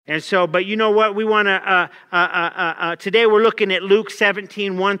And so, but you know what? We want to, today we're looking at Luke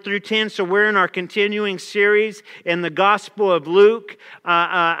 17, 1 through 10. So we're in our continuing series in the Gospel of Luke,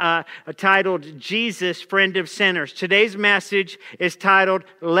 titled Jesus, Friend of Sinners. Today's message is titled,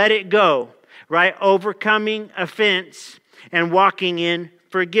 Let It Go, right? Overcoming offense and walking in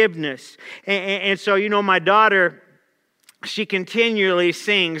forgiveness. And so, you know, my daughter, she continually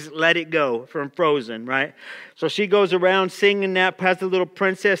sings Let It Go from Frozen, right? So she goes around singing that, has a little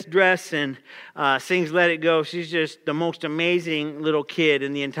princess dress and sings Let It Go. She's just the most amazing little kid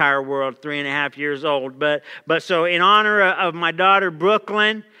in the entire world, 3.5 years old. But so in honor of my daughter,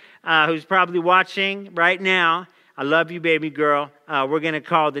 Brooklyn, who's probably watching right now, I love you, baby girl. We're going to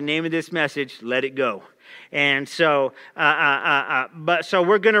call the name of this message, Let It Go. And so, so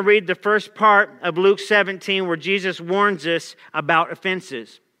we're going to read the first part of Luke 17 where Jesus warns us about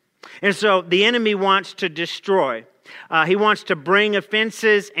offenses. And so the enemy wants to destroy. He wants to bring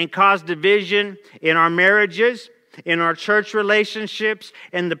offenses and cause division in our marriages, in our church relationships,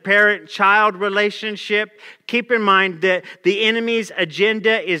 in the parent-child relationship. Keep in mind that the enemy's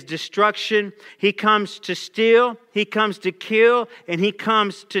agenda is destruction. He comes to steal, he comes to kill, and he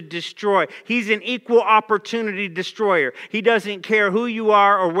comes to destroy. He's an equal opportunity destroyer. He doesn't care who you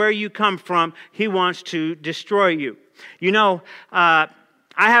are or where you come from. He wants to destroy you. You know, I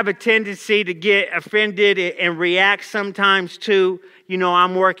have a tendency to get offended and react sometimes too. You know,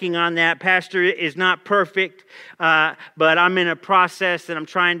 I'm working on that. Pastor is not perfect, but I'm in a process and I'm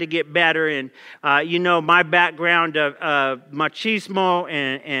trying to get better. And, you know, my background of machismo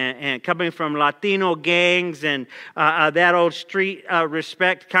and coming from Latino gangs and that old street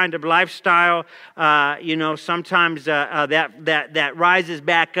respect kind of lifestyle, you know, sometimes that rises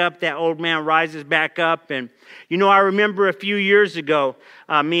back up, that old man rises back up. And, you know, I remember a few years ago,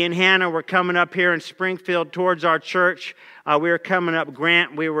 me and Hannah were coming up here in Springfield towards our church. We were coming up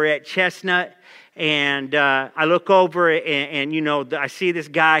Grant. We were at Chestnut. And I look over and, you know, I see this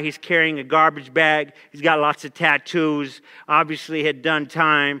guy. He's carrying a garbage bag. He's got lots of tattoos. Obviously had done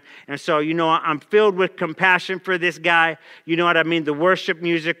time. And so, you know, I'm filled with compassion for this guy. You know what I mean? The worship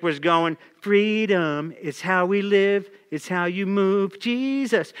music was going. Freedom is how we live. It's how you move,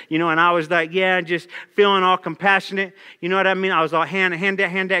 Jesus. You know, and I was like, yeah, just feeling all compassionate. You know what I mean? I was all, hand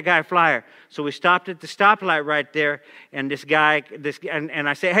that guy a flyer. So we stopped at the stoplight right there. And this guy, and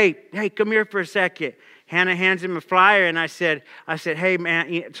I said, hey, come here for a second. Hannah hands him a flyer, and I said, hey,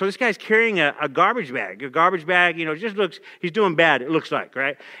 man. So this guy's carrying a garbage bag. A garbage bag, you know, just looks, he's doing bad, it looks like,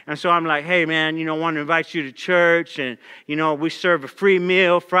 right? And so I'm like, hey, man, you know, want to invite you to church. And, you know, we serve a free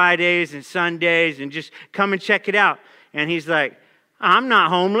meal Fridays and Sundays, and just come and check it out. And he's like, I'm not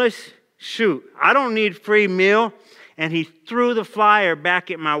homeless. Shoot, I don't need free meal. And he threw the flyer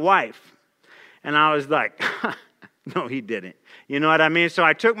back at my wife. And I was like, no, he didn't. You know what I mean? So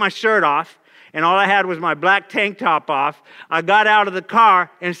I took my shirt off, and all I had was my black tank top off. I got out of the car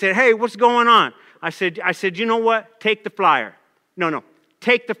and said, hey, what's going on? I said, you know what? Take the flyer. No,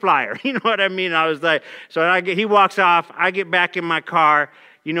 take the flyer. You know what I mean? I was like, so he walks off. I get back in my car.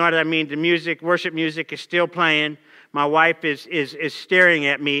 You know what I mean? The music, worship music is still playing. My wife is staring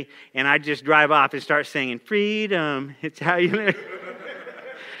at me, and I just drive off and start singing, freedom, it's how you live.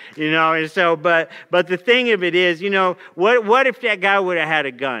 You know, and so, but the thing of it is, you know, what if that guy would have had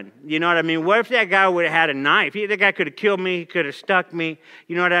a gun? You know what I mean? What if that guy would have had a knife? That guy could have killed me. He could have stuck me.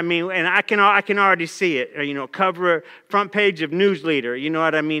 You know what I mean? And I can already see it. You know, cover front page of News Leader. You know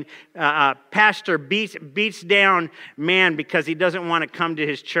what I mean? Pastor beats down man because he doesn't want to come to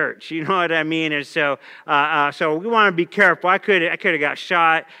his church. You know what I mean? And so we want to be careful. I could have got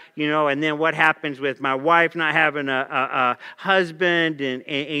shot. You know, and then what happens with my wife not having a husband and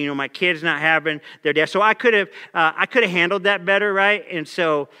you know, my kids not having their dad. So I could have handled that better, right? And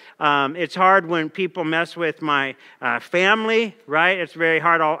so it's hard when people mess with my family, right? It's very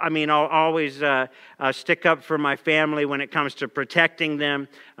hard. I'll always stick up for my family when it comes to protecting them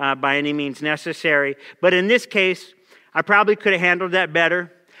by any means necessary. But in this case, I probably could have handled that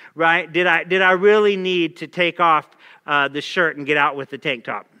better, right? Did I really need to take off the shirt and get out with the tank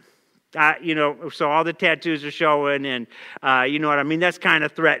top? You know, so all the tattoos are showing, and you know what I mean? That's kind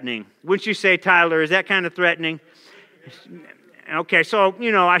of threatening. Wouldn't you say, Tyler, is that kind of threatening? Okay, so,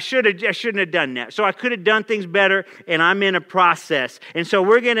 you know, I shouldn't have done that. So I could have done things better, and I'm in a process. And so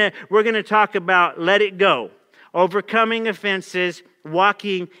we're gonna talk about let it go, overcoming offenses,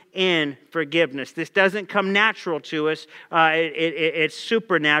 walking in forgiveness. This doesn't come natural to us. It's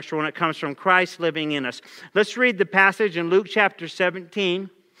supernatural when it comes from Christ living in us. Let's read the passage in Luke chapter 17,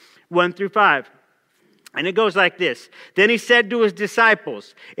 1 through 5. And it goes like this. Then he said to his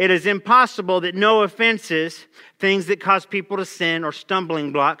disciples, it is impossible that no offenses, things that cause people to sin or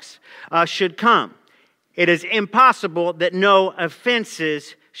stumbling blocks, should come. It is impossible that no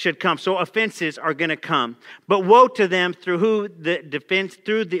offenses should come. So offenses are going to come. But woe to them through who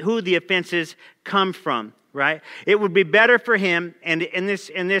the offenses come from. Right? It would be better for him, and in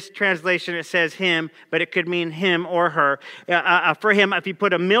this translation it says him, but it could mean him or her. For him, if he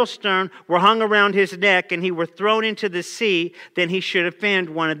put a millstone were hung around his neck and he were thrown into the sea, then he should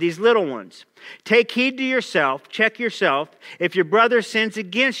offend one of these little ones. Take heed to yourself, check yourself. If your brother sins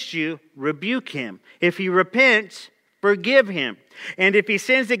against you, rebuke him. If he repents, forgive him. And if he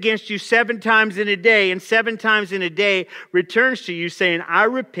sins against you 7 times in a day, and 7 times in a day returns to you saying, I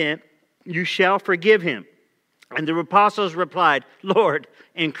repent, you shall forgive him. And the apostles replied, Lord,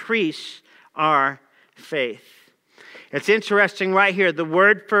 increase our faith. It's interesting right here. The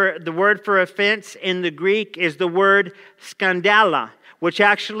word for offense in the Greek is the word skandala, which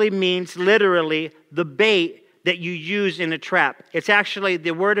actually means literally the bait that you use in a trap. It's actually,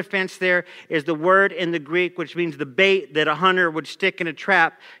 the word offense there is the word in the Greek, which means the bait that a hunter would stick in a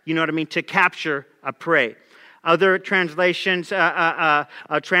trap, you know what I mean, to capture a prey. Other translations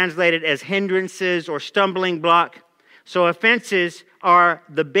translated as hindrances or stumbling block. So offenses are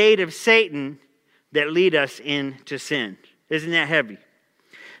the bait of Satan that lead us into sin. Isn't that heavy?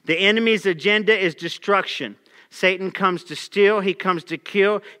 The enemy's agenda is destruction. Satan comes to steal, he comes to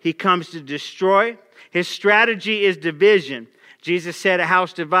kill, he comes to destroy. His strategy is division. Jesus said a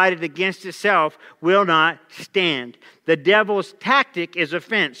house divided against itself will not stand. The devil's tactic is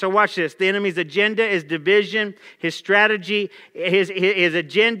offense. So watch this. The enemy's agenda is division. His strategy, his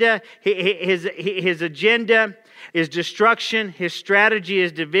agenda is destruction. His strategy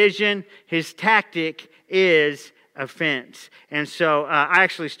is division. His tactic is offense. And so I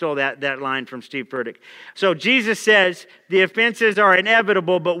actually stole that line from Steve Furtick. So Jesus says the offenses are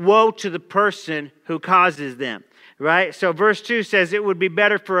inevitable, but woe to the person who causes them. Right? So verse 2 says it would be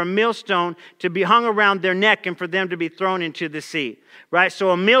better for a millstone to be hung around their neck and for them to be thrown into the sea. Right? So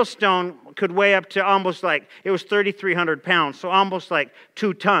a millstone could weigh up to almost like, it was 3,300 pounds, so almost like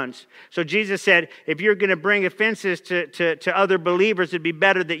 2 tons. So Jesus said, if you're going to bring offenses to other believers, it'd be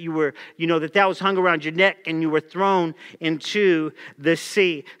better that you were, that was hung around your neck and you were thrown into the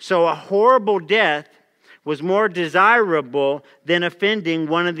sea. So a horrible death was more desirable than offending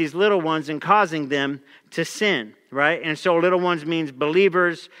one of these little ones and causing them to sin, right? And so little ones means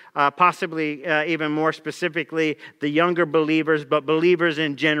believers, possibly even more specifically the younger believers, but believers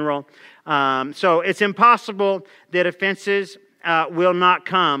in general. So it's impossible that offenses will not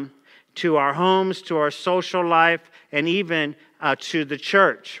come to our homes, to our social life, and even to the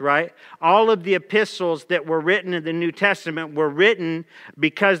church, right? All of the epistles that were written in the New Testament were written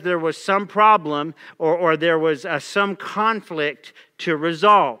because there was some problem or there was some conflict to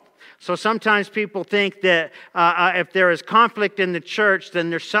resolve. So sometimes people think that if there is conflict in the church,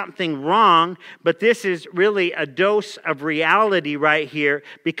 then there's something wrong. But this is really a dose of reality right here,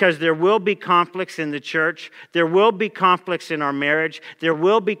 because there will be conflicts in the church. There will be conflicts in our marriage. There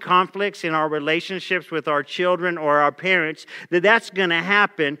will be conflicts in our relationships with our children or our parents. That's going to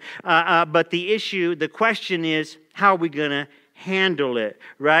happen. But the question is, how are we going to handle it,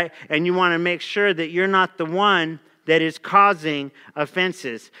 right? And you want to make sure that you're not the one that is causing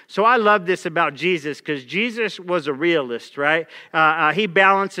offenses. So I love this about Jesus, because Jesus was a realist, right? He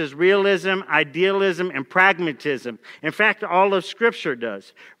balances realism, idealism, and pragmatism. In fact, all of Scripture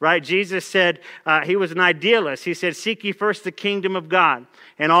does, right? Jesus said he was an idealist. He said, "Seek ye first the kingdom of God,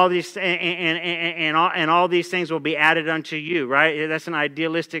 and all these all these things will be added unto you," right? That's an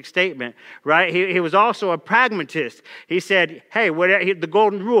idealistic statement, right? He was also a pragmatist. He said, "Hey, the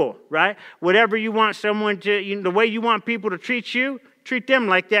golden rule, right? Whatever you want someone to, the way you want people to treat you, treat them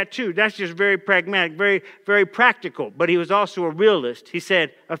like that too." That's just very pragmatic, very, very practical. But he was also a realist. He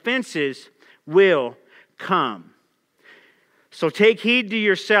said, offenses will come. So take heed to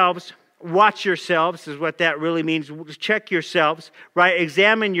yourselves. Watch yourselves is what that really means. Check yourselves, right?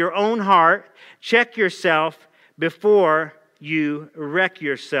 Examine your own heart. Check yourself before you wreck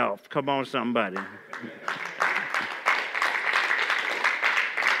yourself. Come on, somebody.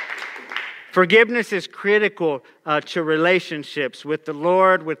 Forgiveness is critical to relationships with the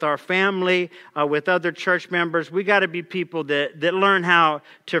Lord, with our family, with other church members. We got to be people that learn how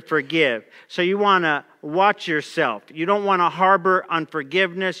to forgive. So you want to watch yourself. You don't want to harbor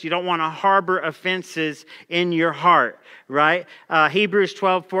unforgiveness. You don't want to harbor offenses in your heart, right? Hebrews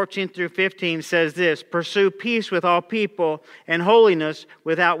 12:14-15 says this: "Pursue peace with all people and holiness,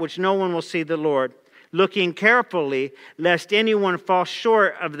 without which no one will see the Lord. looking carefully, lest anyone fall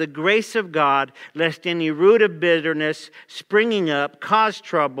short of the grace of God, lest any root of bitterness springing up cause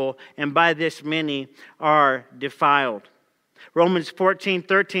trouble, and by this many are defiled. Romans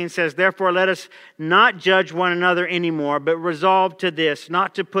 14:13 says, therefore let us not judge one another anymore, but resolve to this,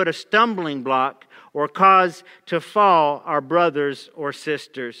 not to put a stumbling block or cause to fall our brothers or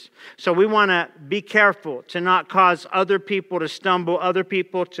sisters. So we want to be careful to not cause other people to stumble, other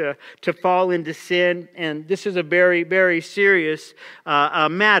people to fall into sin. And this is a very, very serious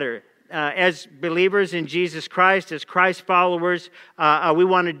matter. As believers in Jesus Christ, as Christ followers, we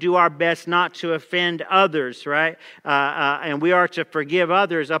want to do our best not to offend others, right? And we are to forgive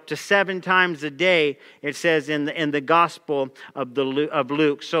others up to 7 times a day, it says in the Gospel of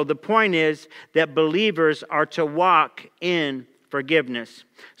Luke. So the point is that believers are to walk in forgiveness.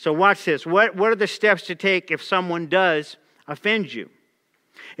 So watch this. What are the steps to take if someone does offend you?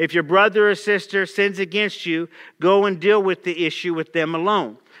 If your brother or sister sins against you, go and deal with the issue with them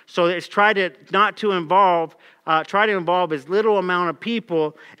alone. So it's try to involve as little amount of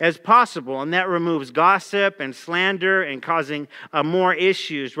people as possible, and that removes gossip and slander and causing more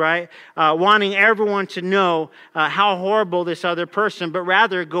issues, right? Wanting everyone to know how horrible this other person, but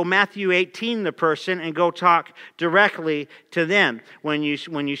rather go Matthew 18 the person and go talk directly to them. When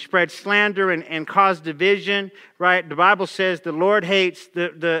you spread slander and cause division, right? The Bible says the Lord hates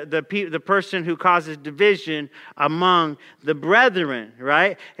the person who causes division among the brethren,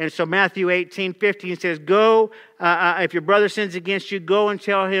 right? And so Matthew 18:15 says, go, if your brother sins against you, go and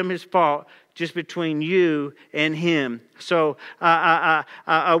tell him his fault, just between you and him. So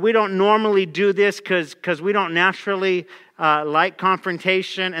we don't normally do this because we don't naturally like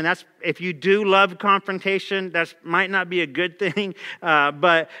confrontation, and that's, if you do love confrontation, that might not be a good thing.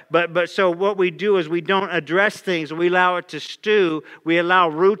 But so what we do is we don't address things. We allow it to stew. We allow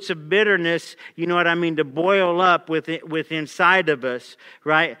roots of bitterness, you know what I mean, to boil up with inside of us,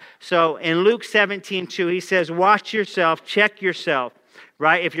 right? So in Luke 17:2, he says, watch yourself, check yourself.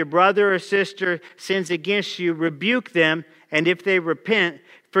 Right? If your brother or sister sins against you, rebuke them, and if they repent,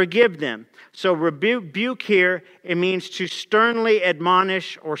 forgive them. So rebuke here, it means to sternly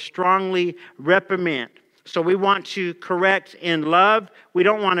admonish or strongly reprimand. So we want to correct in love. We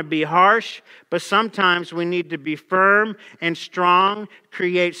don't want to be harsh, but sometimes we need to be firm and strong,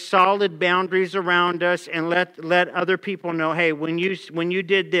 create solid boundaries around us, and let other people know, hey, when you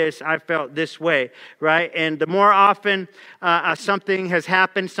did this, I felt this way, right? And the more often something has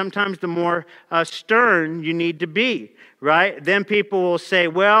happened, sometimes the more stern you need to be, right? Then people will say,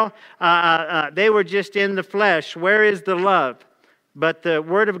 well, they were just in the flesh. Where is the love? But the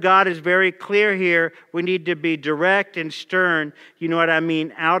Word of God is very clear here. We need to be direct and stern, you know what I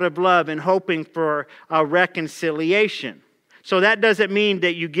mean, out of love and hoping for a reconciliation. So that doesn't mean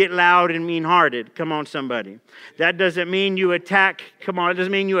that you get loud and mean-hearted. Come on, somebody. That doesn't mean you attack, it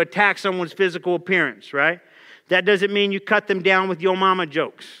doesn't mean you attack someone's physical appearance, right? That doesn't mean you cut them down with your mama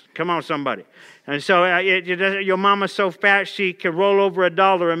jokes. Come on, somebody. And so your mama's so fat she can roll over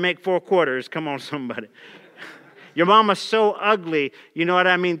 $1 and make 4 quarters. Come on, somebody. Your mama's so ugly, you know what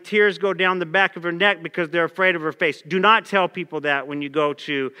I mean? Tears go down the back of her neck because they're afraid of her face. Do not tell people that when you go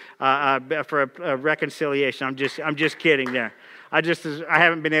to for a reconciliation. I'm just kidding there. I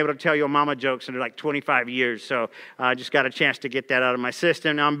haven't been able to tell your mama jokes in like 25 years, so I just got a chance to get that out of my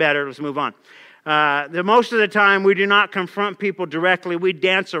system. Now I'm better. Let's move on. Most of the time, we do not confront people directly. We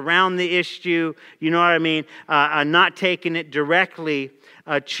dance around the issue, you know what I mean? Not taking it directly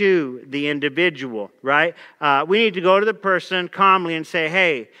to the individual, right? We need to go to the person calmly and say,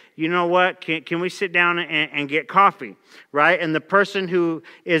 hey, you know what? Can we sit down and get coffee, right? And the person who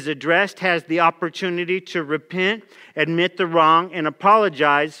is addressed has the opportunity to repent, admit the wrong, and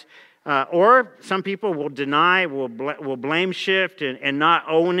apologize. Or some people will deny, will blame shift and not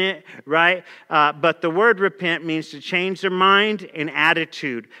own it, right? But the word repent means to change their mind and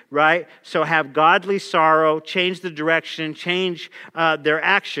attitude, right? So have godly sorrow, change the direction, change their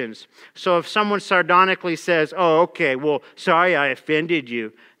actions. So if someone sardonically says, oh, okay, well, sorry I offended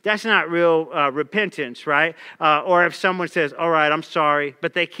you, that's not real repentance, right? Or if someone says, all right, I'm sorry,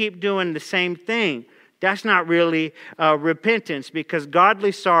 but they keep doing the same thing, that's not really repentance, because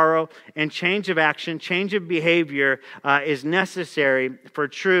godly sorrow and change of action, change of behavior is necessary for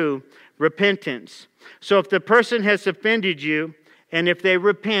true repentance. So if the person has offended you, and if they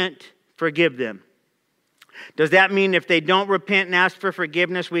repent, forgive them. Does that mean if they don't repent and ask for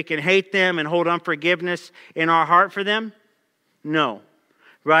forgiveness, we can hate them and hold unforgiveness in our heart for them? No.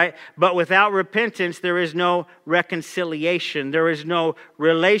 right? But without repentance, there is no reconciliation. There is no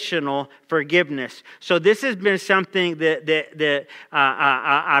relational forgiveness. So this has been something that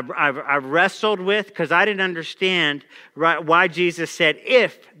I've wrestled with, because I didn't understand, right, why Jesus said,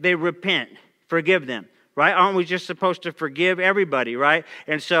 if they repent, forgive them. Right? Aren't we just supposed to forgive everybody, right?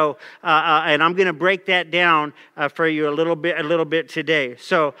 And so, and I'm going to break that down for you a little bit today.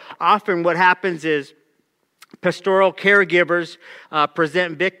 So often what happens is pastoral caregivers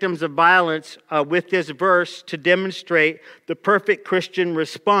present victims of violence with this verse to demonstrate the perfect Christian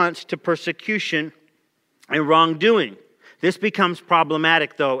response to persecution and wrongdoing. This becomes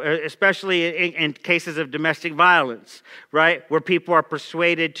problematic, though, especially in cases of domestic violence, right? Where people are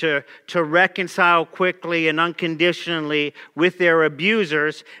persuaded to reconcile quickly and unconditionally with their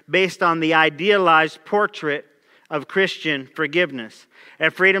abusers based on the idealized portrait of Christian forgiveness.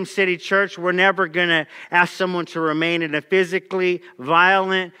 At Freedom City Church, we're never going to ask someone to remain in a physically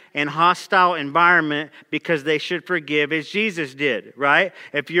violent and hostile environment because they should forgive as Jesus did, right?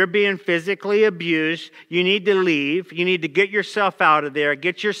 If you're being physically abused, you need to leave. You need to get yourself out of there.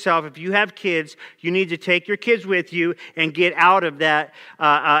 If you have kids, you need to take your kids with you and get out of that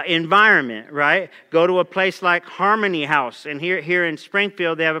environment, right? Go to a place like Harmony House. And here in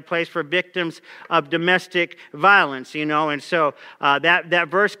Springfield, they have a place for victims of domestic violence, and so that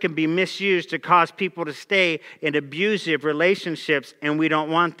verse can be misused to cause people to stay in abusive relationships, and we don't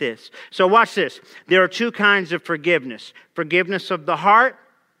want this. So watch this. There are two kinds of forgiveness. Forgiveness of the heart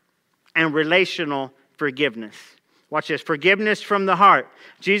and relational forgiveness. Watch this. Forgiveness from the heart.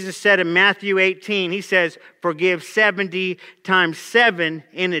 Jesus said in Matthew 18, he says, forgive 70 times 7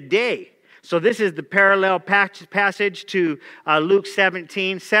 in a day. So this is the parallel passage to Luke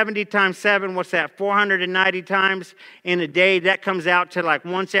 17. 70 times 7, what's that? 490 times in a day. That comes out to like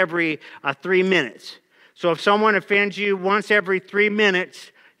once every 3 minutes. So if someone offends you once every 3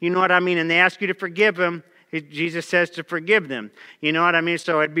 minutes, you know what I mean, and they ask you to forgive them, Jesus says to forgive them. You know what I mean?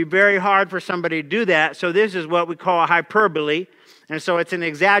 So it'd be very hard for somebody to do that. So this is what we call a hyperbole. And so it's an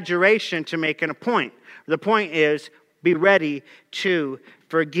exaggeration to making a point. The point is, be ready to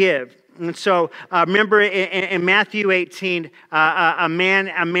forgive. And so remember in Matthew 18, a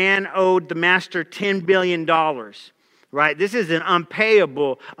man owed the master $10 billion. Right? This is an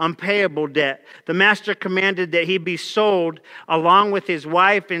unpayable debt. The master commanded that he be sold along with his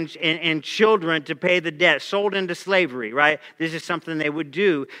wife and children to pay the debt, sold into slavery, right? This is something they would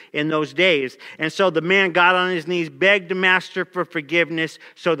do in those days. And so the man got on his knees, begged the master for forgiveness.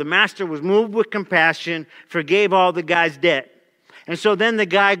 So the master was moved with compassion, forgave all the guy's debt. And so then the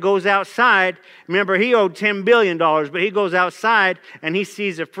guy goes outside. Remember, he owed $10 billion, but he goes outside and he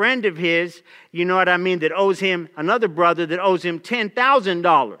sees a friend of his, you know what I mean, that owes him, another brother that owes him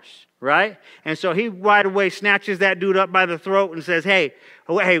 $10,000, right? And so he right away snatches that dude up by the throat and says, hey,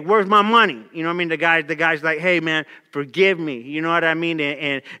 where's my money? You know what I mean? The guy's like, hey, man, forgive me. You know what I mean?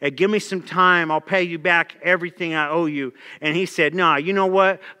 And give me some time. I'll pay you back everything I owe you. And he said, no, you know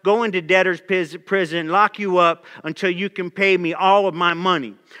what? Go into debtor's prison, lock you up until you can pay me all of my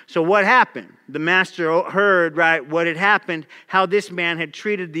money. So what happened? The master heard, right, what had happened, how this man had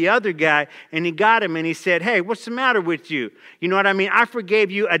treated the other guy, and he got him and he said, hey, what's the matter with you? You know what I mean? I forgave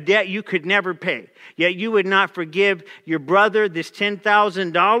you a debt you could never pay. Yet you would not forgive your brother this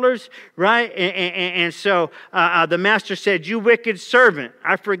 $10,000, right? And so the master said, you wicked servant,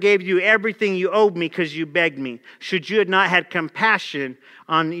 I forgave you everything you owed me because you begged me. Should you have not had compassion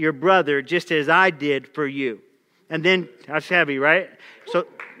on your brother just as I did for you? And then, that's heavy, right?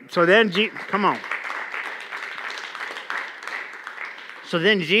 So then, come on. So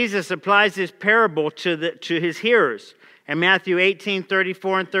then Jesus applies this parable to his hearers. In Matthew 18,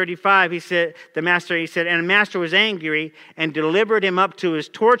 34 and 35, he said, and the master was angry and delivered him up to his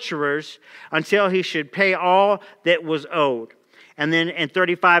torturers until he should pay all that was owed. And then in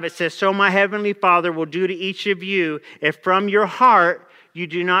 35 it says, so my heavenly Father will do to each of you if from your heart you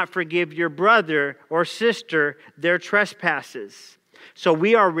do not forgive your brother or sister their trespasses. So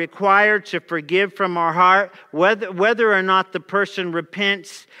we are required to forgive from our heart, whether or not the person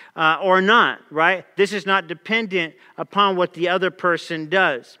repents or not, right? This is not dependent upon what the other person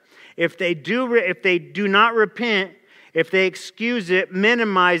does. If they do not repent, if they excuse it,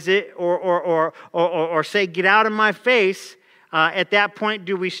 minimize it, or say, get out of my face, at that point,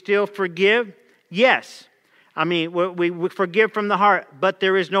 do we still forgive? Yes. I mean, we forgive from the heart, but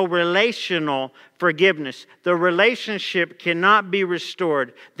there is no relational forgiveness. The relationship cannot be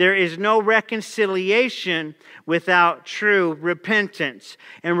restored. There is no reconciliation without true repentance.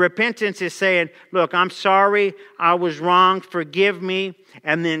 And repentance is saying, look, I'm sorry, I was wrong, forgive me,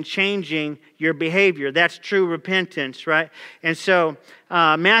 and then changing your behavior. That's true repentance, right? And so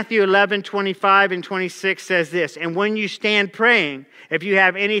Matthew 11:25 and 26 says this, and when you stand praying, if you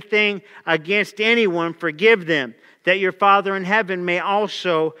have anything against anyone, forgive them, that your Father in heaven may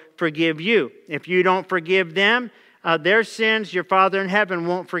also forgive you. If you don't forgive them their sins, your Father in heaven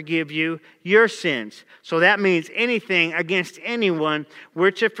won't forgive you your sins. So that means anything against anyone,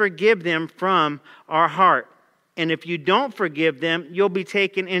 we're to forgive them from our heart. And if you don't forgive them, you'll be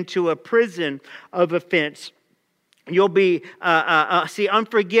taken into a prison of offense. You'll be, see,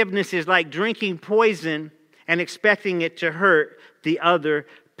 unforgiveness is like drinking poison and expecting it to hurt the other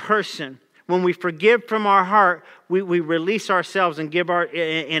person. When we forgive from our heart, we release ourselves and give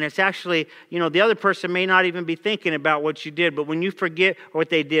and it's actually, the other person may not even be thinking about what you did, but when you forget what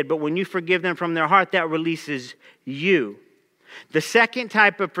they did, but when you forgive them from their heart, that releases you. The second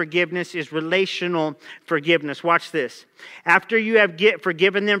type of forgiveness is relational forgiveness. Watch this. After you have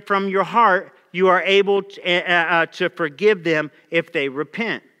forgiven them from your heart, you are able to forgive them if they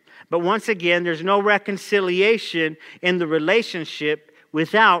repent. But once again, there's no reconciliation in the relationship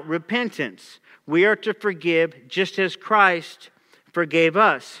without repentance. We are to forgive just as Christ forgave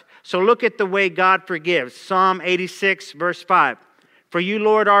us. So look at the way God forgives. Psalm 86, verse 5. For you,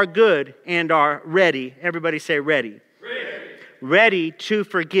 Lord, are good and are ready. Everybody say ready. Ready to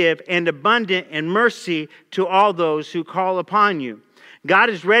forgive and abundant in mercy to all those who call upon you. God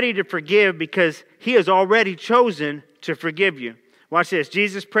is ready to forgive because He has already chosen to forgive you. Watch this.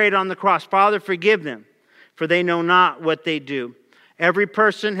 Jesus prayed on the cross, Father, forgive them, for they know not what they do. Every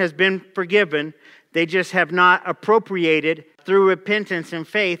person has been forgiven. They just have not appropriated through repentance and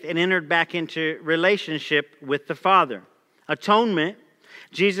faith and entered back into relationship with the Father. Atonement.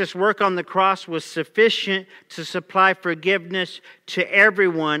 Jesus' work on the cross was sufficient to supply forgiveness to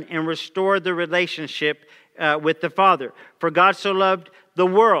everyone and restore the relationship with the Father. For God so loved the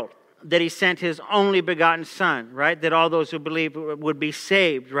world that He sent His only begotten Son, right? That all those who believe would be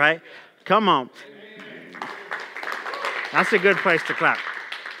saved, right? Come on. That's a good place to clap.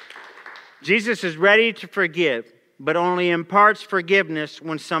 Jesus is ready to forgive, but only imparts forgiveness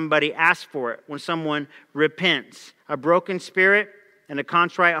when somebody asks for it, when someone repents. A broken spirit and a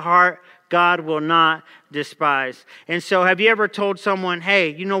contrite heart, God will not despise. And so have you ever told someone, hey,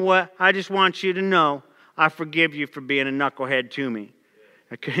 you know what? I just want you to know I forgive you for being a knucklehead to me.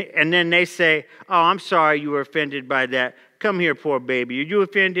 Okay? And then they say, oh, I'm sorry you were offended by that. Come here, poor baby. Are you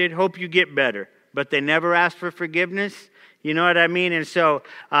offended? Hope you get better. But they never ask for forgiveness. You know what I mean? And so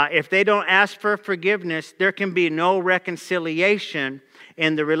if they don't ask for forgiveness, there can be no reconciliation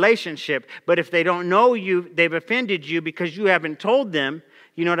in the relationship. But if they don't know you, they've offended you because you haven't told them,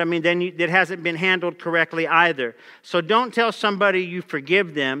 you know what I mean? Then it hasn't been handled correctly either. So don't tell somebody you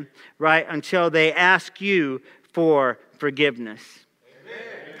forgive them, right, until they ask you for forgiveness.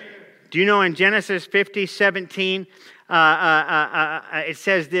 Amen. Do you know in Genesis 50:17, it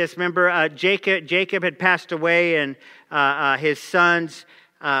says this. Remember, Jacob had passed away, and his sons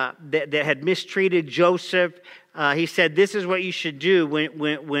that had mistreated Joseph. He said, this is what you should do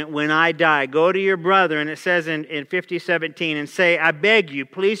when I die. Go to your brother, and it says in 50:17, and say, I beg you,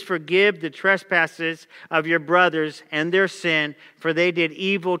 please forgive the trespasses of your brothers and their sin, for they did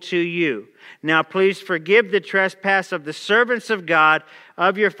evil to you. Now please forgive the trespass of the servants of God,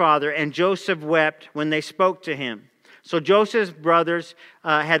 of your father. And Joseph wept when they spoke to him. So Joseph's brothers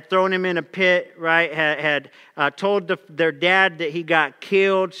had thrown him in a pit, right? Had told their dad that he got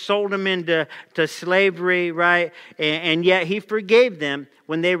killed, sold him into slavery, right? And yet he forgave them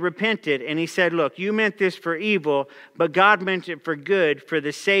when they repented. And he said, look, you meant this for evil, but God meant it for good, for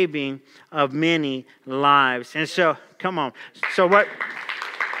the saving of many lives. And so, come on. So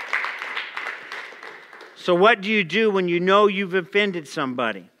what do you do when you know you've offended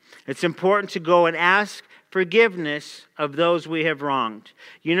somebody? It's important to go and ask forgiveness of those we have wronged.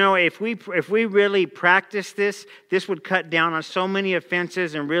 You know, if we really practice this would cut down on so many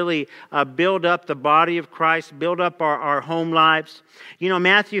offenses and really build up the body of Christ, build up our home lives. You know,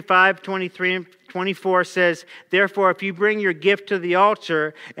 Matthew 5:23 and 24 says, therefore, if you bring your gift to the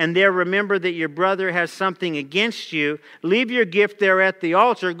altar and there remember that your brother has something against you, leave your gift there at the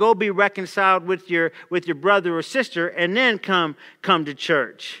altar, go be reconciled with your brother or sister, and then come to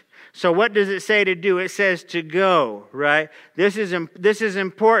church. So what does it say to do? It says to go, right? This is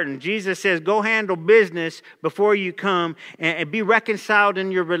important. Jesus says, go handle business before you come and be reconciled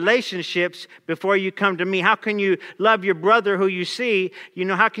in your relationships before you come to me. How can you love your brother who you see?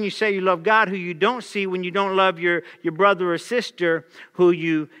 How can you say you love God who you don't see when you don't love your brother or sister who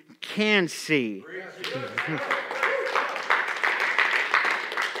you can see?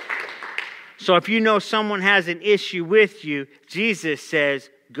 So if you know someone has an issue with you, Jesus says,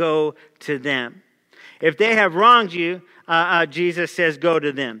 go to them. If they have wronged you, Jesus says, go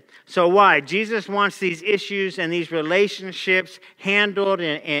to them. So why? Jesus wants these issues and these relationships handled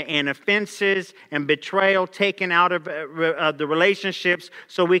and offenses and betrayal taken out of the relationships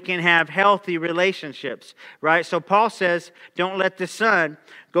so we can have healthy relationships, right? So Paul says, don't let the sun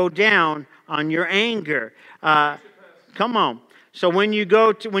go down on your anger. Come on. So when you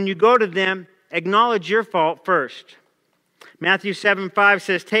go to them, acknowledge your fault first. Matthew 7:5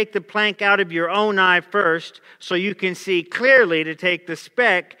 says, take the plank out of your own eye first so you can see clearly to take the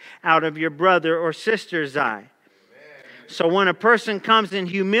speck out of your brother or sister's eye. Amen. So when a person comes in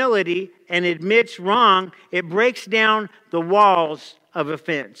humility and admits wrong, it breaks down the walls of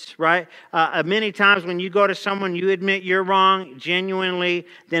offense, right? Many times when you go to someone, you admit you're wrong genuinely,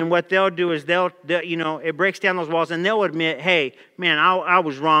 then what they'll do is it breaks down those walls and they'll admit, hey, man, I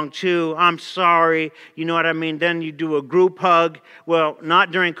was wrong too. I'm sorry. You know what I mean? Then you do a group hug. Well,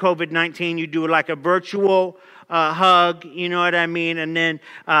 not during COVID-19. You do like a virtual hug, you know what I mean? And then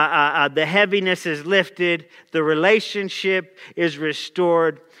the heaviness is lifted. The relationship is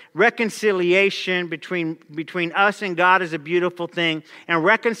restored. Reconciliation between us and God is a beautiful thing. And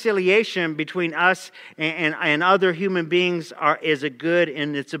reconciliation between us and other human beings is a good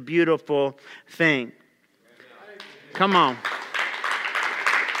and it's a beautiful thing. Come on.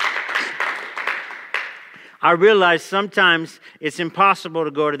 I realize sometimes it's impossible to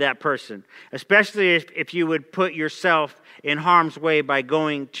go to that person, especially if you would put yourself in harm's way by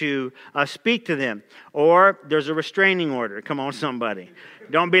going to speak to them. Or there's a restraining order. Come on, somebody.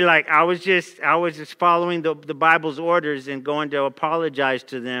 Don't be like, I was just following the Bible's orders and going to apologize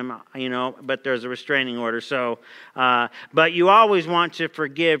to them, but there's a restraining order. So, but you always want to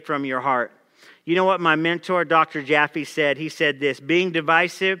forgive from your heart. You know what my mentor, Dr. Jaffe, said? He said this, being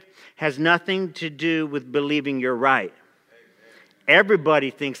divisive has nothing to do with believing you're right.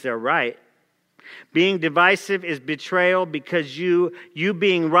 Everybody thinks they're right. Being divisive is betrayal because you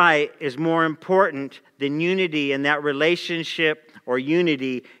being right is more important than unity in that relationship or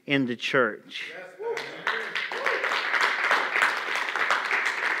unity in the church.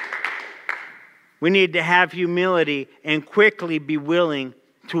 We need to have humility and quickly be willing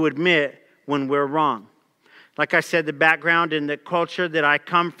to admit when we're wrong. Like I said, the background and the culture that I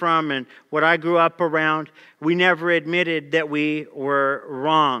come from and what I grew up around, we never admitted that we were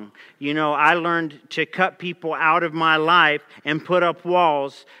wrong. I learned to cut people out of my life and put up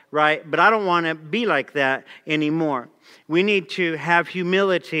walls, right? But I don't want to be like that anymore. We need to have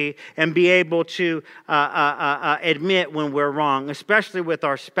humility and be able to admit when we're wrong, especially with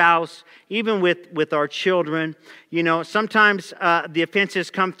our spouse, even with our children. Sometimes the offenses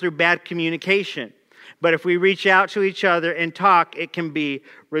come through bad communication. But if we reach out to each other and talk, it can be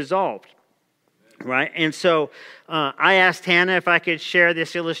resolved, right? And so I asked Hannah if I could share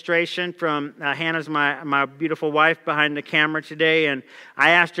this illustration from Hannah's my beautiful wife behind the camera today. And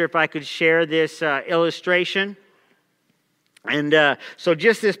I asked her if I could share this illustration. And so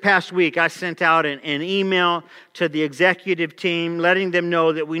just this past week, I sent out an email to the executive team letting them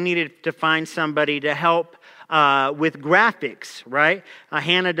know that we needed to find somebody to help with graphics, right?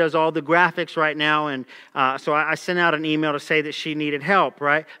 Hannah does all the graphics right now, and so I sent out an email to say that she needed help,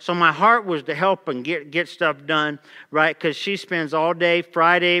 right? So my heart was to help and get stuff done, right? Because she spends all day,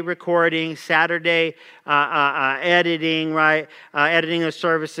 Friday recording, Saturday editing, right? Editing the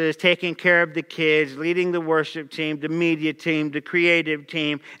services, taking care of the kids, leading the worship team, the media team, the creative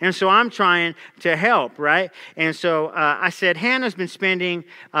team, and so I'm trying to help, right? And so I said, Hannah's been spending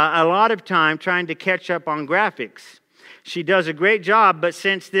a lot of time trying to catch up on graphics. She does a great job, but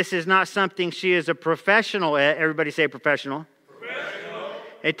since this is not something she is a professional at, everybody say professional. Professional.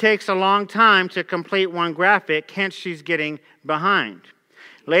 It takes a long time to complete one graphic, hence she's getting behind.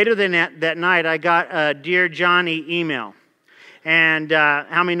 Later that night, I got a Dear Johnny email. And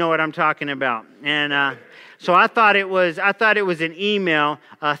how many know what I'm talking about? And so I thought it was an email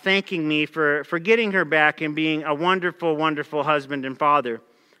thanking me for getting her back and being a wonderful, wonderful husband and father.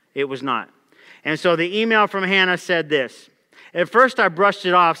 It was not. And so the email from Hannah said this. At first I brushed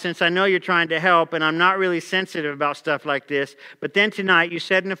it off since I know you're trying to help and I'm not really sensitive about stuff like this. But then tonight you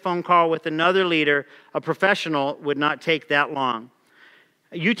said in a phone call with another leader, a professional would not take that long.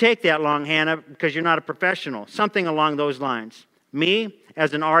 You take that long, Hannah, because you're not a professional. Something along those lines. Me,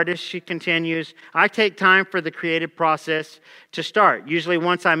 as an artist, she continues, I take time for the creative process to start. Usually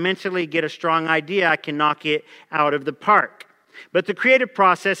once I mentally get a strong idea, I can knock it out of the park. But the creative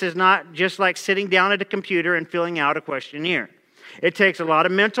process is not just like sitting down at a computer and filling out a questionnaire. It takes a lot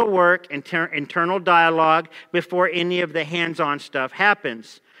of mental work and internal dialogue before any of the hands-on stuff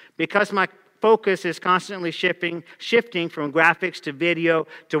happens. Because my focus is constantly shifting from graphics to video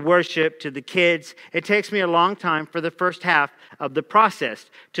to worship to the kids, it takes me a long time for the first half of the process.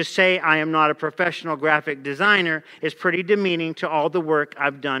 To say I am not a professional graphic designer is pretty demeaning to all the work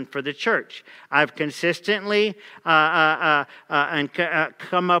I've done for the church. I've consistently come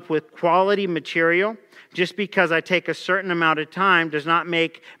up with quality material. Just because I take a certain amount of time does not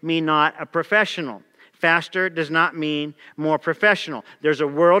make me not a professional. Faster does not mean more professional. There's a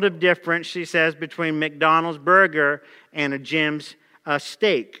world of difference, she says, between McDonald's burger and a Jim's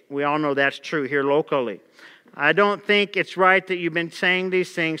steak. We all know that's true here locally. I don't think it's right that you've been saying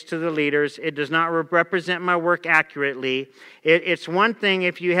these things to the leaders. It does not represent my work accurately. It's one thing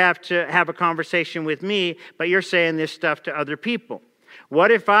if you have to have a conversation with me, but you're saying this stuff to other people.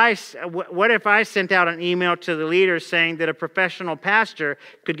 What if I sent out an email to the leaders saying that a professional pastor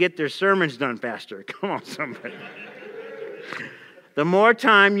could get their sermons done faster? Come on, somebody. The more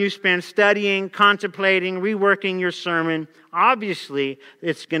time you spend studying, contemplating, reworking your sermon, obviously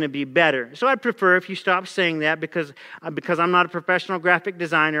it's going to be better. So I'd prefer if you stop saying that because I'm not a professional graphic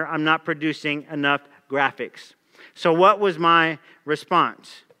designer, I'm not producing enough graphics. So what was my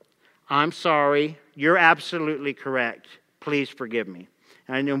response? I'm sorry, you're absolutely correct. Please forgive me.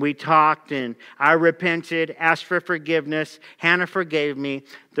 And then we talked and I repented, asked for forgiveness. Hannah forgave me.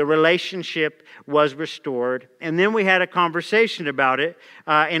 The relationship was restored. And then we had a conversation about it.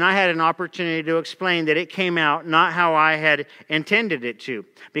 And I had an opportunity to explain that it came out not how I had intended it to.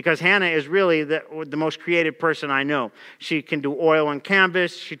 Because Hannah is really the most creative person I know. She can do oil and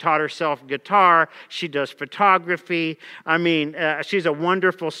canvas. She taught herself guitar. She does photography. I mean, she's a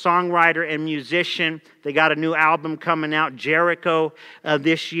wonderful songwriter and musician. They got a new album coming out, Jericho,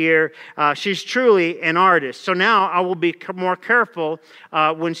 this year. She's truly an artist. So now I will be more careful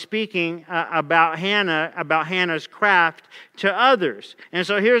when speaking about Hannah's craft to others. And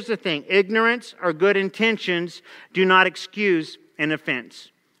so here's the thing. Ignorance or good intentions do not excuse an offense.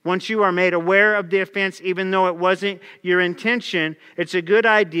 Once you are made aware of the offense, even though it wasn't your intention, it's a good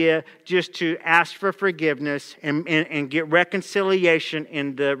idea just to ask for forgiveness and get reconciliation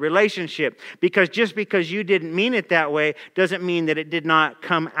in the relationship. Because just because you didn't mean it that way doesn't mean that it did not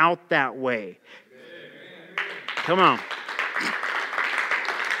come out that way. Come on.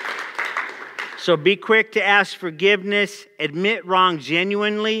 So be quick to ask forgiveness, admit wrong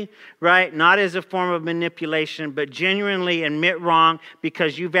genuinely, right? Not as a form of manipulation, but genuinely admit wrong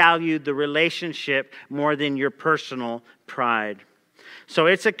because you value the relationship more than your personal pride. So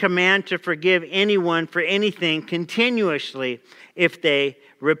it's a command to forgive anyone for anything continuously if they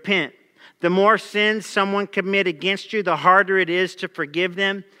repent. The more sins someone commit against you, the harder it is to forgive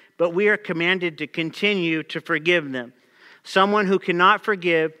them, but we are commanded to continue to forgive them. Someone who cannot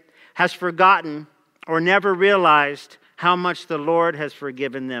forgive has forgotten or never realized how much the Lord has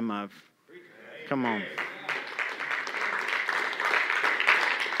forgiven them of. Come on.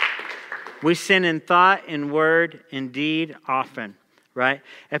 We sin in thought, in word, in deed often, right?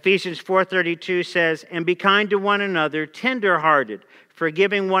 Ephesians 4:32 says, and be kind to one another, tender-hearted,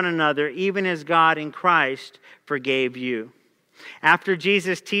 forgiving one another, even as God in Christ forgave you. After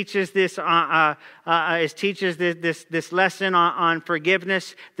Jesus teaches this lesson on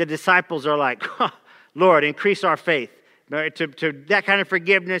forgiveness, the disciples are like, Lord, increase our faith. To that kind of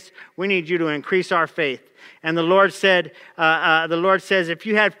forgiveness, we need you to increase our faith. And the Lord says, if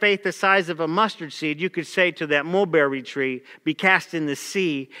you had faith the size of a mustard seed, you could say to that mulberry tree, be cast in the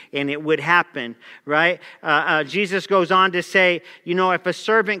sea, and it would happen, right? Jesus goes on to say, if a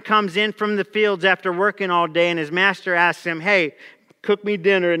servant comes in from the fields after working all day and his master asks him, hey, cook me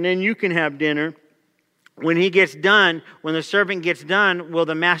dinner and then you can have dinner. When the servant gets done, will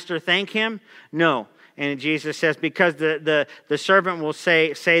the master thank him? No. And Jesus says, because the servant will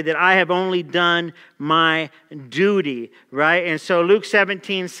say that I have only done my duty, right? And so Luke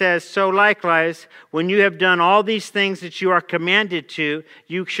 17 says, so likewise, when you have done all these things that you are commanded to,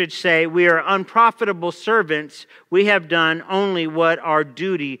 you should say, we are unprofitable servants. We have done only what our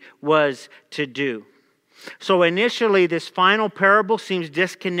duty was to do. So initially, this final parable seems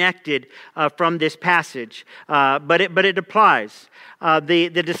disconnected from this passage, but it applies. The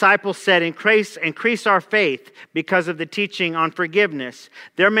disciples said, increase our faith because of the teaching on forgiveness.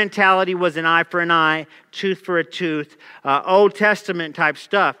 Their mentality was an eye for an eye, tooth for a tooth, Old Testament type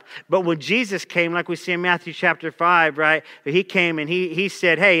stuff. But when Jesus came, like we see in Matthew chapter 5, right? He came and he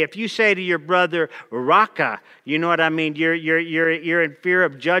said, hey, if you say to your brother, Raka, you know what I mean? You're in fear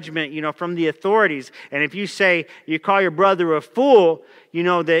of judgment, from the authorities. And if you call your brother a fool, you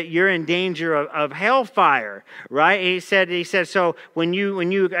know that you're in danger of hellfire, right? And he said, so when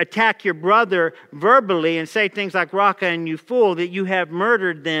you attack your brother verbally and say things like Raka and you fool, that you have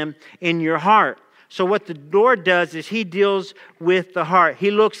murdered them in your heart. So what the Lord does is he deals with the heart.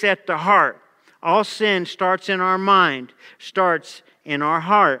 He looks at the heart. All sin starts in our mind, starts in our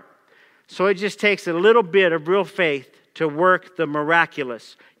heart. So it just takes a little bit of real faith to work the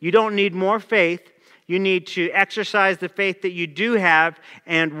miraculous. You don't need more faith. You need to exercise the faith that you do have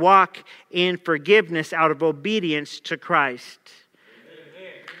and walk in forgiveness out of obedience to Christ.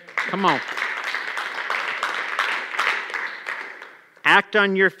 Come on. Act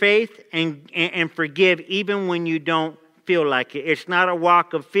on your faith and forgive even when you don't feel like it. It's not a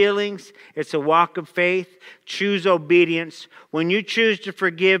walk of feelings. It's a walk of faith. Choose obedience. When you choose to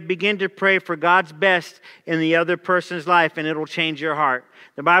forgive, begin to pray for God's best in the other person's life, and it'll change your heart.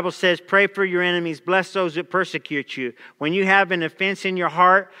 The Bible says, pray for your enemies, bless those that persecute you. When you have an offense in your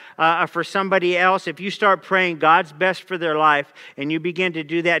heart for somebody else, if you start praying God's best for their life, and you begin to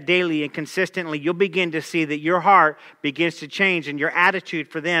do that daily and consistently, you'll begin to see that your heart begins to change and your attitude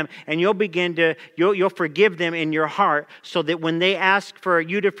for them, and you'll forgive them in your heart, so that when they ask for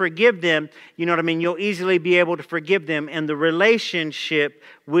you to forgive them, you know what I mean, you'll easily be able to forgive them, and the relationship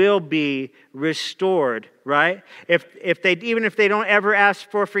will be restored, right? Even if they don't ever ask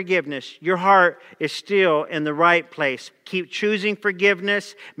for forgiveness, your heart is still in the right place. Keep choosing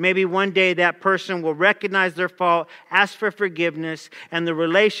forgiveness. Maybe one day that person will recognize their fault, ask for forgiveness, and the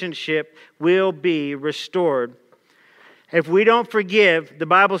relationship will be restored. If we don't forgive, the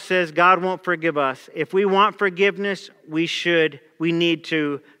Bible says God won't forgive us. If we want forgiveness, we need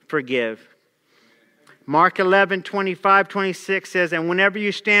to forgive. Mark 11, 25, 26 says, and whenever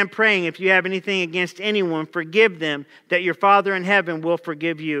you stand praying, if you have anything against anyone, forgive them, that your Father in heaven will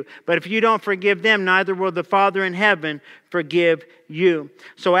forgive you. But if you don't forgive them, neither will the Father in heaven forgive you.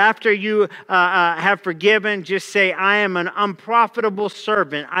 So after you have forgiven, just say, I am an unprofitable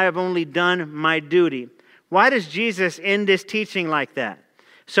servant. I have only done my duty. Why does Jesus end this teaching like that?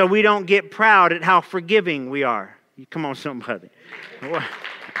 So we don't get proud at how forgiving we are. Come on, somebody.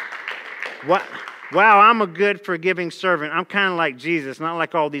 What? Wow, I'm a good forgiving servant. I'm kind of like Jesus, not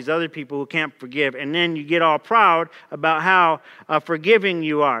like all these other people who can't forgive. And then you get all proud about how forgiving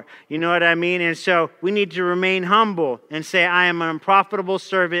you are. You know what I mean? And so we need to remain humble and say, I am an unprofitable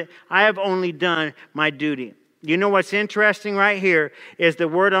servant. I have only done my duty. You know what's interesting right here is the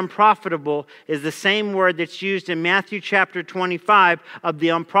word unprofitable is the same word that's used in Matthew chapter 25 of the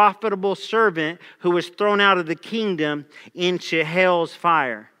unprofitable servant who was thrown out of the kingdom into hell's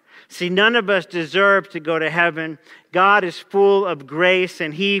fire. See, none of us deserve to go to heaven. God is full of grace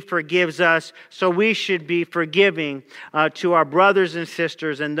and He forgives us. So we should be forgiving to our brothers and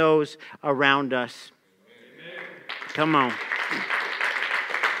sisters and those around us. Amen. Come on.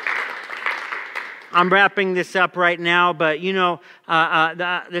 I'm wrapping this up right now, but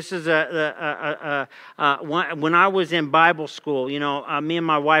this is when I was in Bible school. Me and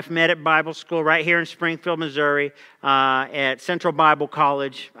my wife met at Bible school right here in Springfield, Missouri, at Central Bible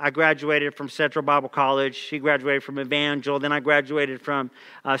College. I graduated from Central Bible College. She graduated from Evangel. Then I graduated from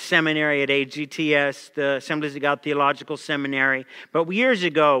seminary at AGTS, the Assemblies of God Theological Seminary. But years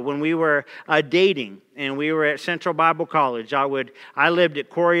ago, when we were dating, and we were at Central Bible College, I lived at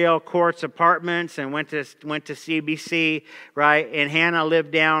Coriel Courts Apartments and went to CBC, right? And Hannah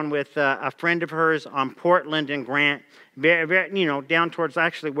lived down with a friend of hers on Portland and Grant, very, down towards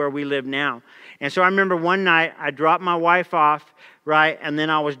actually where we live now. And so I remember one night I dropped my wife off, right? And then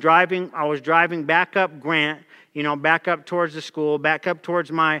I was driving back up Grant, back up towards the school, back up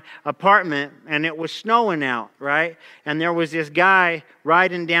towards my apartment, and it was snowing out, right? And there was this guy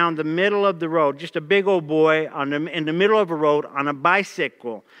riding down the middle of the road, just a big old boy in the middle of a road on a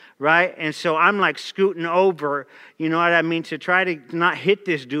bicycle, right? And so I'm like scooting over, you know what I mean, to try to not hit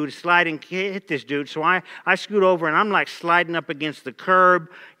this dude, hit this dude. So I scoot over and I'm like sliding up against the curb,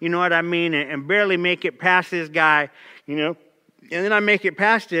 you know what I mean, and barely make it past this guy, And then I make it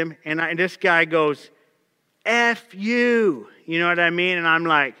past him, and this guy goes, F you, you know what I mean? And I'm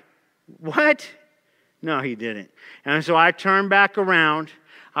like, what? No, he didn't. And so I turn back around.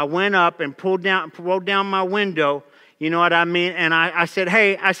 I went up and rolled down my window. You know what I mean? And I said,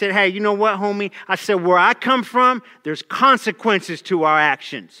 hey, you know what, homie? I said, where I come from, there's consequences to our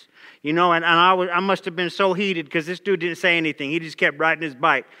actions. You know, and I must have been so heated because this dude didn't say anything. He just kept riding his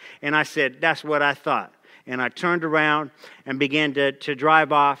bike. And I said, that's what I thought. And I turned around and began to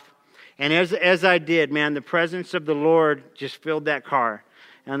drive off. And as I did, man, the presence of the Lord just filled that car.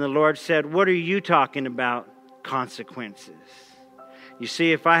 And the Lord said, what are you talking about? Consequences. You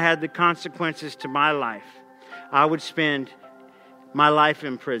see, if I had the consequences to my life, I would spend my life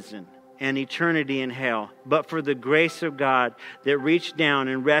in prison and eternity in hell. But for the grace of God that reached down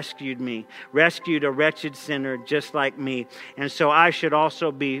and rescued me, rescued a wretched sinner just like me. And so I should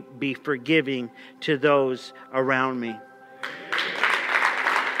also be forgiving to those around me.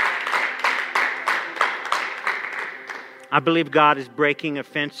 I believe God is breaking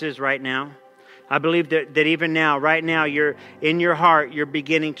offenses right now. I believe that even now, right now, you're in your heart, you're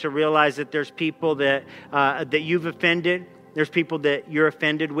beginning to realize that there's people that you've offended. There's people that you're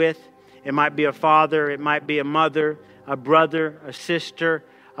offended with. It might be a father, it might be a mother, a brother, a sister,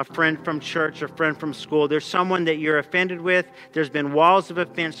 a friend from church, a friend from school. There's someone that you're offended with. There's been walls of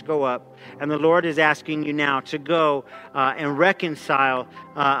offense go up. And the Lord is asking you now to go and reconcile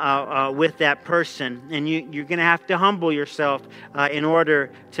with that person. And you're going to have to humble yourself in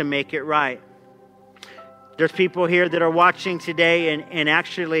order to make it right. There's people here that are watching today, and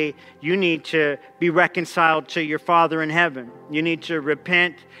actually you need to be reconciled to your Father in heaven. You need to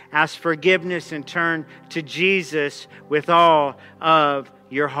repent, ask forgiveness, and turn to Jesus with all of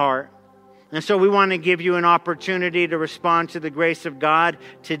your heart. And so we want to give you an opportunity to respond to the grace of God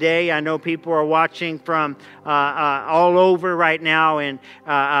today. I know people are watching from all over right now, and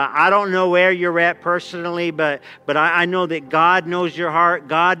I don't know where you're at personally, but I know that God knows your heart.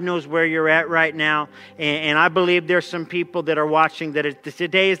 God knows where you're at right now, and I believe there's some people that are watching that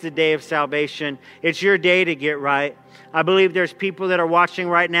today is the day of salvation. It's your day to get right. I believe there's people that are watching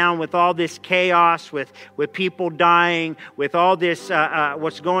right now, and with all this chaos, with people dying, with all this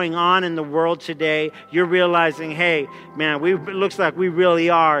what's going on in the world today, you're realizing, hey, man, it looks like we really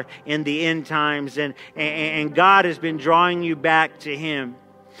are in the end times, and God has been drawing you back to Him.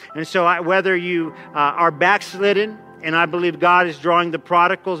 And so whether you are backslidden, and I believe God is drawing the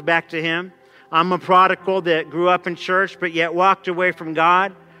prodigals back to Him. I'm a prodigal that grew up in church, but yet walked away from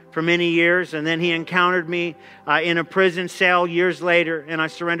God for many years, and then He encountered me in a prison cell years later, and I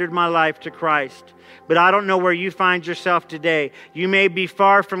surrendered my life to Christ. But I don't know where you find yourself today. You may be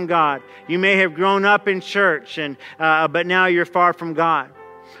far from God. You may have grown up in church, but now you're far from God.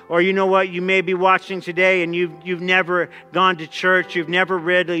 Or you know what? You may be watching today and you've never gone to church. You've never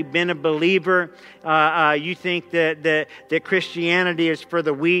really been a believer. You think that Christianity is for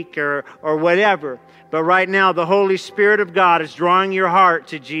the weak or whatever. But right now, the Holy Spirit of God is drawing your heart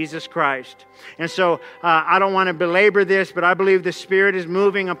to Jesus Christ. And so I don't want to belabor this, but I believe the Spirit is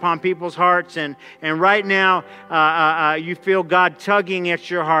moving upon people's hearts. And right now, you feel God tugging at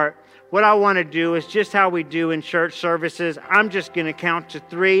your heart. What I want to do is just how we do in church services. I'm just going to count to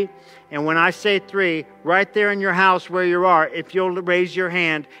 3. And when I say 3, right there in your house where you are, if you'll raise your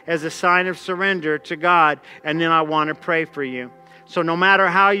hand as a sign of surrender to God, and then I want to pray for you. So no matter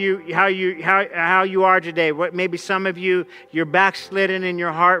how you are today, maybe some of you're backslidden in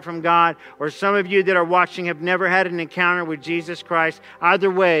your heart from God, or some of you that are watching have never had an encounter with Jesus Christ. Either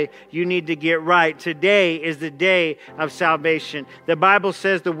way, you need to get right. Today is the day of salvation. The Bible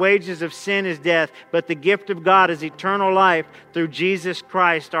says the wages of sin is death, but the gift of God is eternal life through Jesus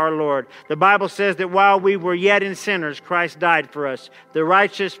Christ our Lord. The Bible says that while we were yet in sinners, Christ died for us, the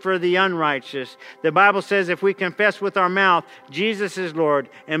righteous for the unrighteous. The Bible says if we confess with our mouth Jesus is Lord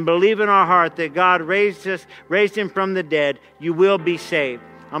and believe in our heart that God raised Him from the dead, you will be saved.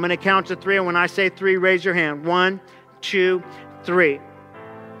 I'm going to count to 3, and when I say 3, raise your hand. 1, 2, 3.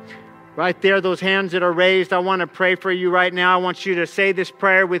 Right there, those hands that are raised, I want to pray for you right now. I want you to say this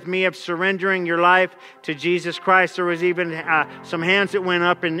prayer with me of surrendering your life to Jesus Christ. There was even some hands that went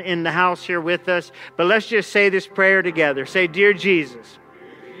up in the house here with us. But let's just say this prayer together. Say, Dear Jesus,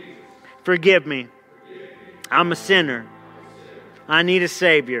 forgive me. I'm a sinner. I need a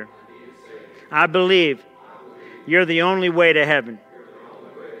Savior. I believe you're the only way to heaven.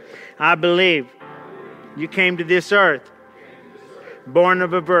 I believe you came to this earth, born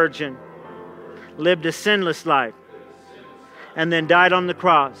of a virgin, lived a sinless life, and then died on the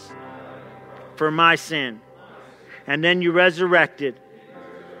cross for my sin. And then you resurrected,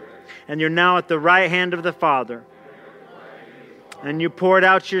 and you're now at the right hand of the Father, and you poured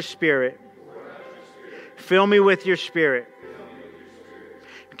out your Spirit. Fill me with your Spirit.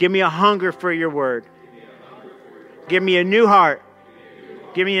 Give me a hunger for your word. Give me a new heart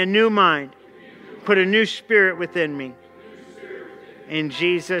Give me a new mind. Put a new spirit within me. In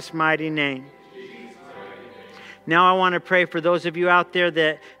Jesus' mighty name. Now I want to pray for those of you out there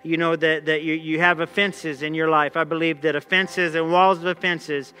that you know that you have offenses in your life. I believe that offenses and walls of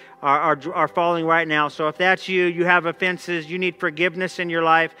offenses are falling right now. So if that's you, you have offenses, you need forgiveness in your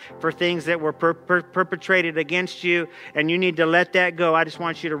life for things that were perpetrated against you, and you need to let that go. I just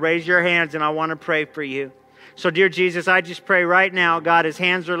want you to raise your hands, and I want to pray for you. So, dear Jesus, I just pray right now, God, as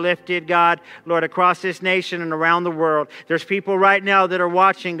hands are lifted, God, Lord, across this nation and around the world. There's people right now that are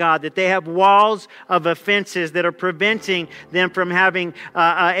watching, God, that they have walls of offenses that are preventing them from having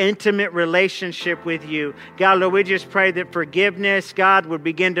an intimate relationship with you. God, Lord, we just pray that forgiveness, God, would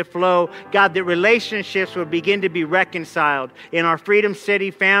begin to flow. God, that relationships would begin to be reconciled in our Freedom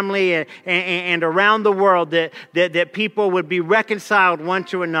City family and around the world, that people would be reconciled one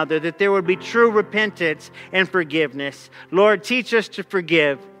to another, that there would be true repentance and forgiveness. Lord, teach us to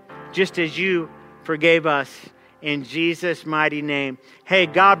forgive just as you forgave us. In Jesus' mighty name. Hey,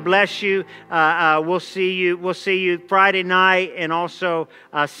 God bless you. We'll see you Friday night and also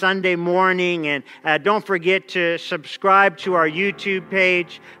Sunday morning. And don't forget to subscribe to our YouTube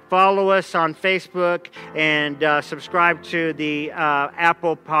page. Follow us on Facebook and subscribe to the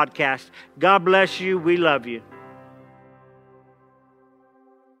Apple podcast. God bless you. We love you.